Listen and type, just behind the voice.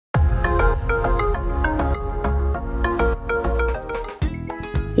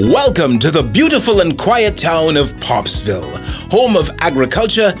Welcome to the beautiful and quiet town of POPsVille, home of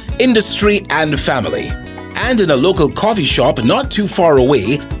agriculture, industry, and family. And in a local coffee shop not too far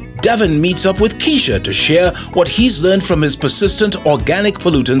away, Devon meets up with Keisha to share what he's learned from his Persistent Organic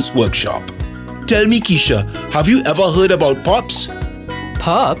Pollutants workshop. Tell me, Keisha, have you ever heard about POPs?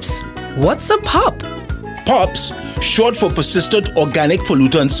 POPs? What's a POP? POPs, short for Persistent Organic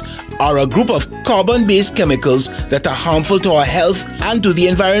Pollutants, are a group of carbon-based chemicals that are harmful to our health and to the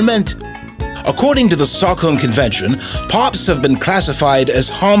environment. According to the Stockholm Convention, POPs have been classified as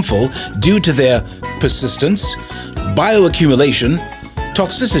harmful due to their persistence, bioaccumulation,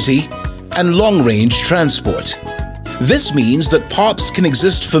 toxicity, and long-range transport. This means that POPs can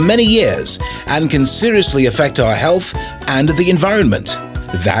exist for many years and can seriously affect our health and the environment.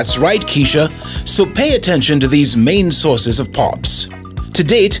 That's right, Keisha, so pay attention to these main sources of POPs. To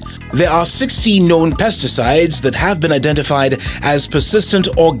date, there are 16 known pesticides that have been identified as persistent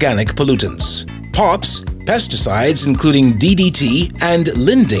organic pollutants. POPs, pesticides including DDT and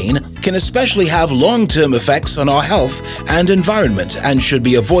lindane, can especially have long-term effects on our health and environment and should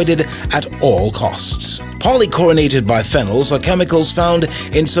be avoided at all costs. Polychlorinated biphenyls are chemicals found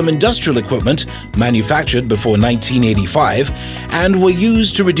in some industrial equipment manufactured before 1985 and were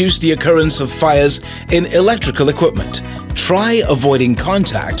used to reduce the occurrence of fires in electrical equipment. Try avoiding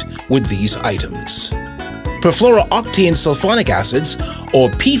contact with these items. Perfluorooctane sulfonic acids, or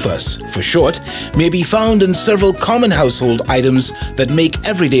PFAS for short, may be found in several common household items that make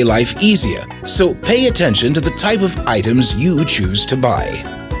everyday life easier, so pay attention to the type of items you choose to buy.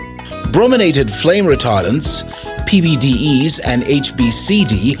 Brominated flame retardants, PBDEs and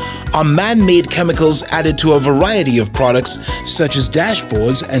HBCD, are man-made chemicals added to a variety of products such as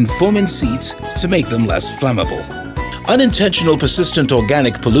dashboards and foam in seats to make them less flammable. Unintentional persistent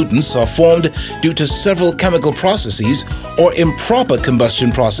organic pollutants are formed due to several chemical processes or improper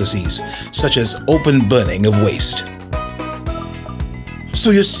combustion processes, such as open burning of waste. So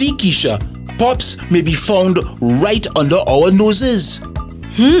you see, Keisha, POPs may be found right under our noses.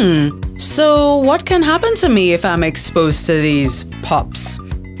 So what can happen to me if I'm exposed to these POPs?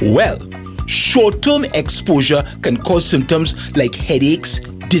 Well, short-term exposure can cause symptoms like headaches,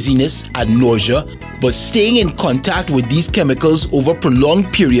 dizziness, and nausea, but staying in contact with these chemicals over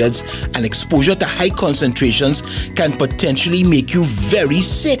prolonged periods and exposure to high concentrations can potentially make you very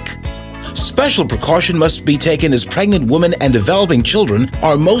sick. Special precaution must be taken as pregnant women and developing children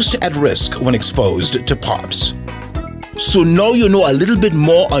are most at risk when exposed to POPs. So now you know a little bit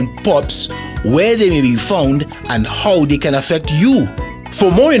more on POPs, where they may be found, and how they can affect you. For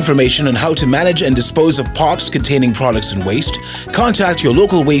more information on how to manage and dispose of POPs containing products and waste, contact your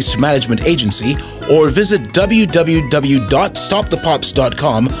local waste management agency or visit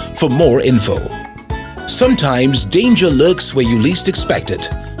www.stopthepops.com for more info. Sometimes danger lurks where you least expect it.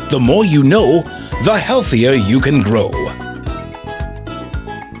 The more you know, the healthier you can grow.